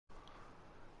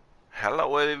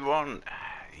Hello everyone,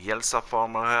 Jelsa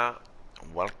Farmer here.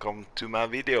 Welcome to my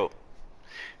video.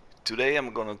 Today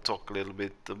I'm gonna talk a little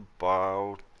bit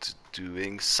about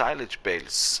doing silage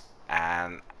bales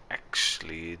and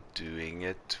actually doing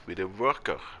it with a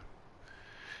worker.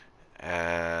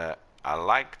 I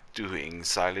like doing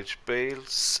silage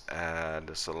bales.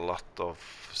 There's a lot of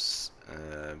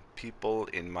people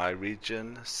in my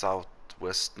region,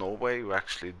 southwest Norway, who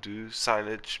actually do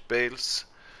silage bales.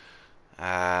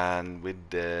 And with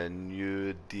the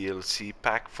new DLC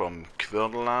pack from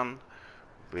Kverneland,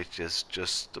 which is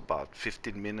just about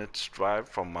 15 minutes drive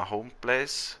from my home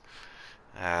place,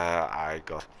 I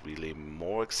got really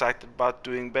more excited about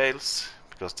doing bales,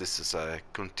 because this is a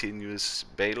continuous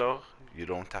baler. You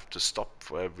don't have to stop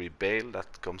for every bale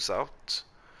that comes out.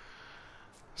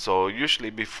 So usually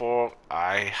before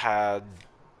I had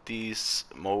these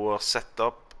mowers set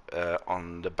up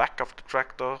on the back of the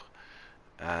tractor,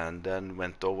 and then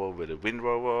went over with a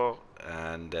windrower,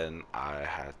 and then I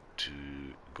had to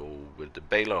go with the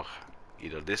baler,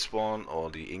 either this one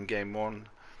or the in-game one,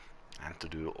 and to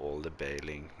do all the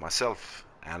baling myself.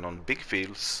 And on big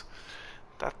fields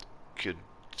that could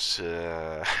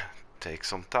take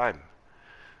some time.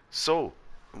 So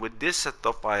with this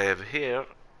setup I have here,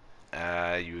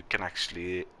 you can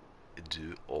actually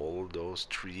do all those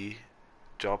 3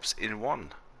 jobs in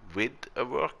one with a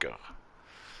worker.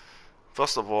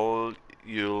 First of all,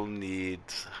 you'll need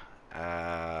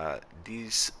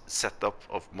these setup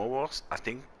of mowers. I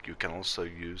think you can also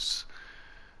use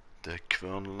the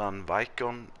Kverneland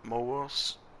Vicon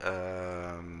mowers,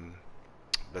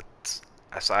 but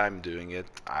as I'm doing it,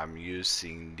 I'm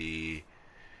using the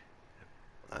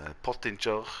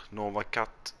Pottinger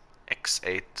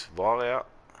Xvaria,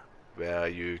 where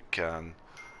you can,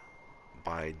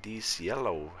 by these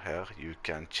yellow here, you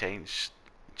can change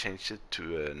it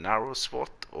to a narrow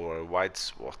swat or a wide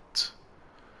swat,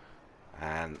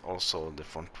 and also the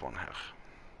front one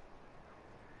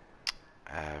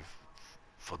here.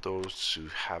 For those who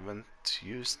haven't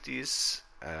used these,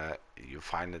 you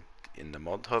find it in the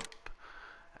mod hub,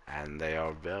 and they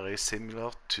are very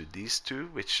similar to these two,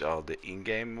 which are the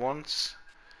in-game ones.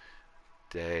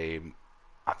 I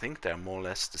think they're more or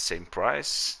less the same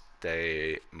price.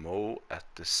 They mow at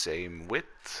the same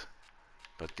width,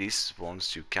 but these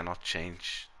ones you cannot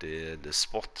change the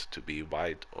spot to be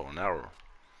wide or narrow.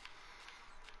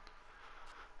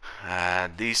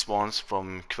 These ones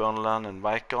from Kverneland and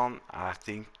Vicon, I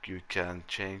think you can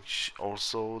change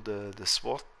also the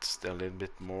spot. They're a little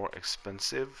bit more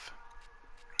expensive.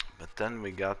 But then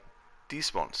we got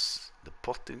these ones, the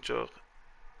Pottinger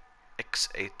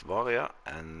Xvaria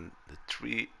and the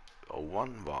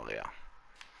 301 Varia.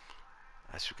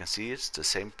 As you can see, it's the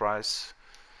same price,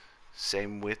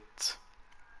 same width,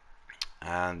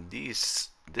 and this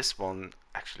one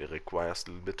actually requires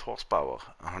a little bit horsepower,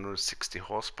 160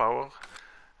 horsepower.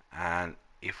 And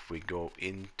if we go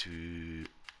into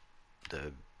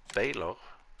the baler,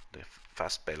 the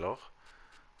Fastbaler,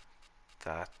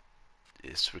 that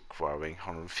is requiring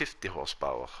 150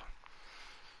 horsepower.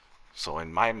 So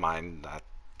in my mind,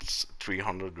 that's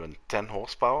 310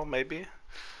 horsepower maybe.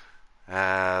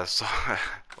 So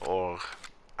or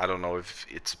I don't know if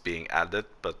it's being added,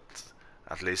 but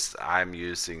at least I'm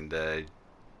using the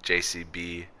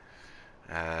JCB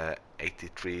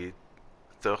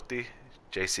 8330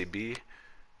 JCB,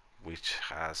 which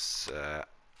has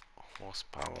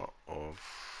horsepower of,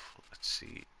 let's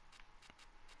see,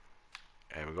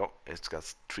 there we go, it's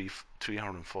got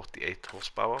 348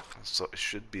 horsepower, so it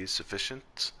should be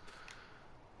sufficient.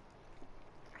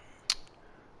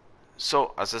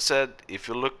 So as I said, if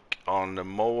you look on the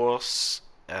mowers,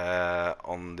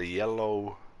 on the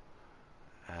yellow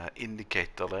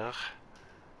indicator there,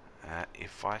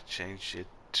 if I change it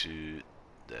to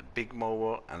the big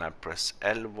mower and I press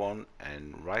L1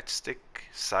 and right stick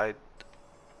side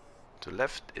to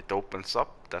left, it opens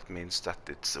up. That means that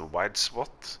it's a wide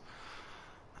swat.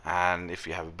 And if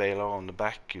you have a baler on the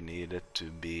back, you need it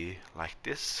to be like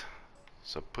this.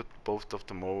 So put both of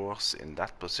the mowers in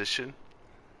that position,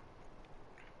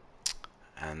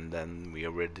 and then we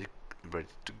are ready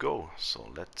to go.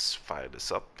 So let's fire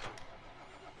this up.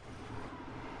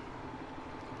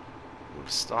 We'll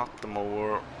start the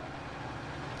mower.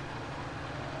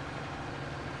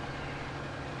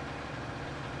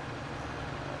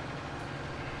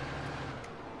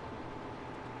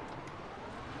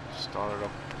 Start it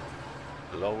up,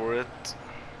 lower it,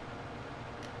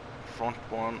 front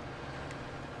one,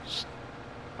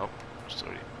 oh,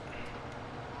 sorry.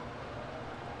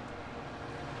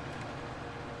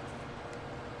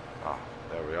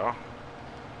 There we are.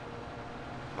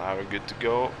 Now we're good to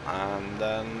go, and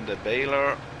then the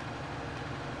baler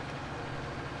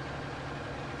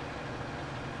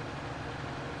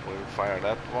we'll fire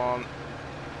that one,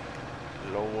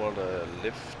 lower the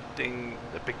lifting,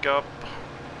 the pickup,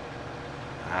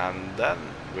 and then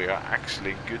we are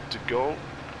actually good to go.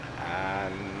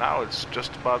 And now it's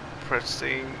just about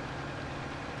pressing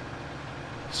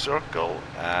circle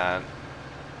and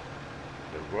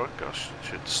the worker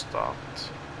should start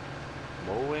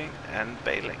mowing and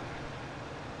baling.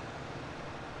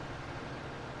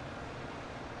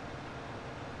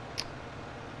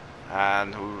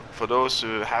 And for those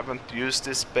who haven't used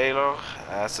this baler,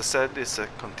 as I said, it's a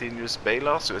continuous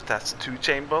baler, so it has 2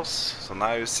 chambers. So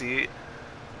now you see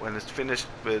when it's finished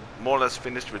with, more or less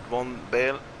finished with one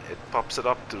bale, it pops it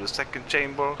up to the second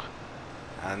chamber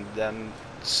and then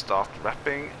start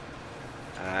wrapping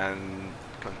and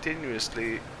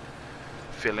continuously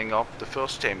filling up the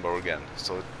first chamber again.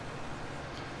 So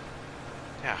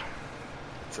yeah,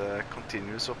 it's a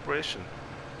continuous operation.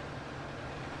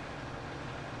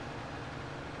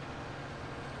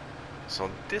 So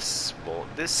this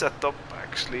setup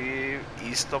actually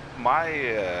eased up my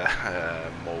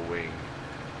mowing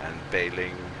and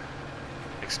baling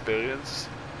experience.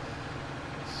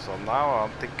 So now I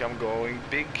think I'm going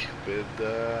big with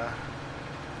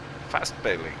fast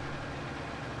baling.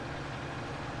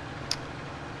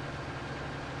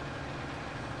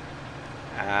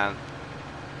 And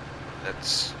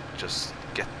let's just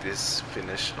get this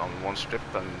finished on one strip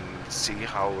and see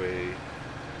how we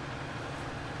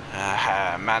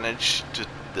manage to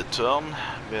the turn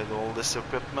with all this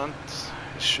equipment.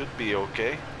 It should be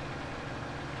okay.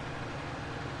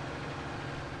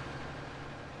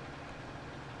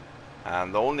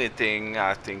 And the only thing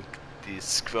I think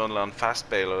this Kverneland fast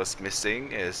baler is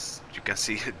missing is, you can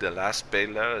see the last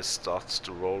baler starts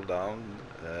to roll down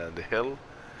the hill.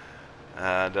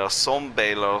 There are some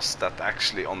balers that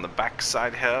actually on the back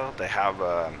side here, they have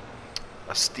a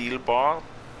steel bar.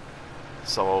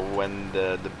 So when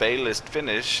the bale is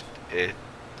finished, it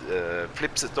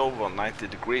flips it over 90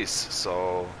 degrees,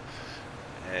 so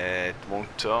it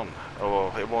won't turn,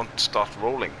 or it won't start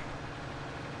rolling.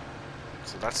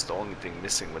 So that's the only thing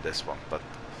missing with this one. But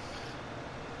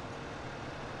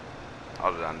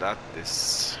other than that,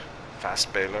 this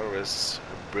fast baler is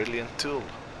a brilliant tool.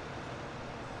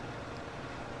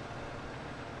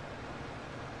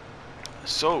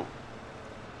 So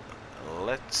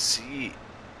let's see.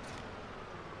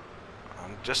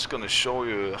 I'm just gonna show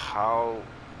you how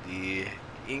the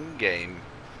in-game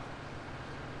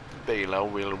baler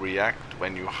will react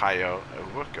when you hire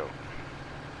a worker.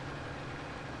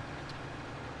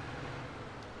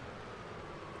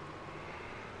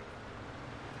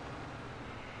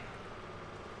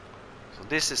 So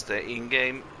this is the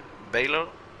in-game baler.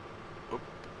 Oop.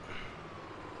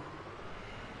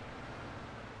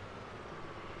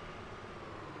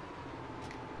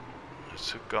 Let's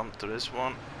hook on to this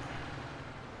one.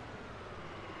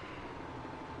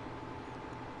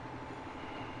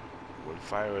 We'll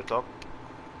fire it up.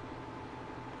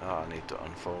 I need to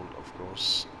unfold, of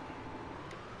course.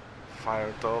 Fire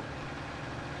it up.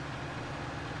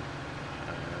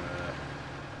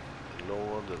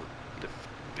 Lower the lift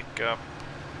pickup.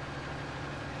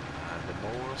 And the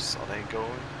mowers, are they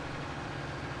going?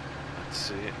 Let's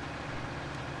see.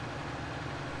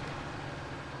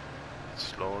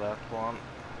 Slow that one.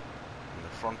 And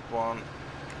the front one.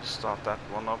 Start that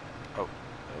one up. Oh,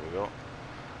 there we go.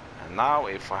 And now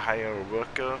if I hire a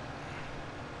worker,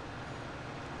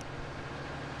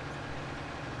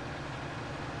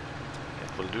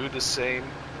 it will do the same,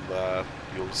 but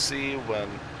you'll see when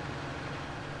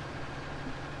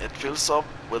it fills up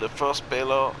with the first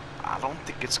baler, I don't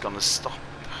think it's gonna stop.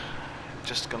 It's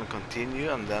just gonna continue,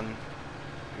 and then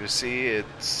you see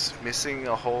it's missing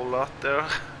a whole lot there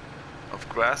of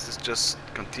grass. It's just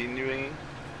continuing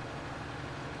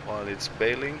while it's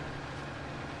baling.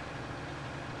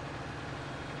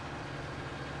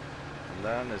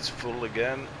 Then it's full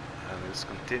again and it's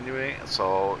continuing,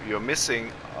 so you're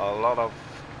missing a lot of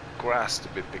grass to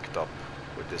be picked up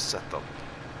with this setup.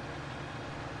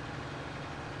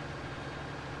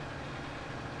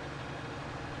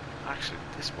 Actually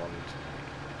this one,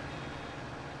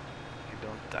 you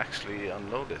don't actually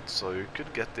unload it, so you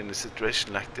could get in a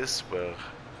situation like this where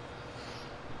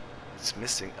it's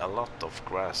missing a lot of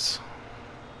grass.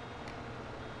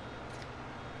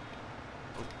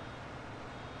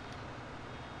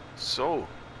 So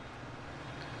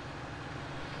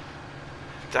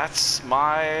that's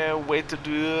my way to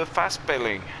do fast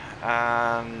baling,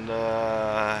 and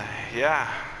yeah,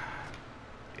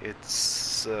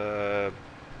 it's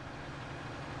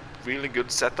really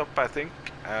good setup, I think,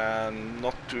 and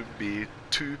not to be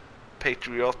too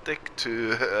patriotic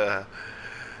to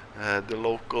the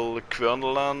local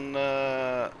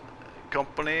Kverneland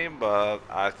company, but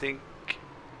I think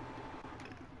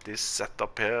this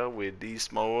setup here with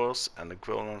these mowers and the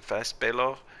Kverneland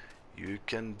Fastbaler, you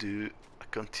can do a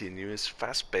continuous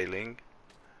fast baling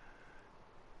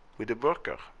with a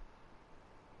worker.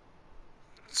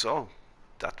 So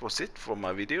that was it for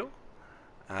my video.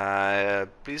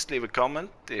 Please leave a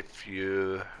comment if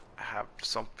you have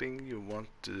something you want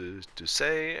to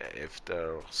say, if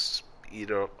there's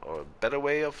either a better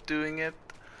way of doing it.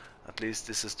 At least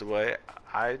this is the way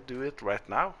I do it right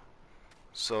now.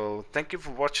 So thank you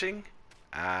for watching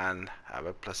and have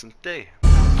a pleasant day.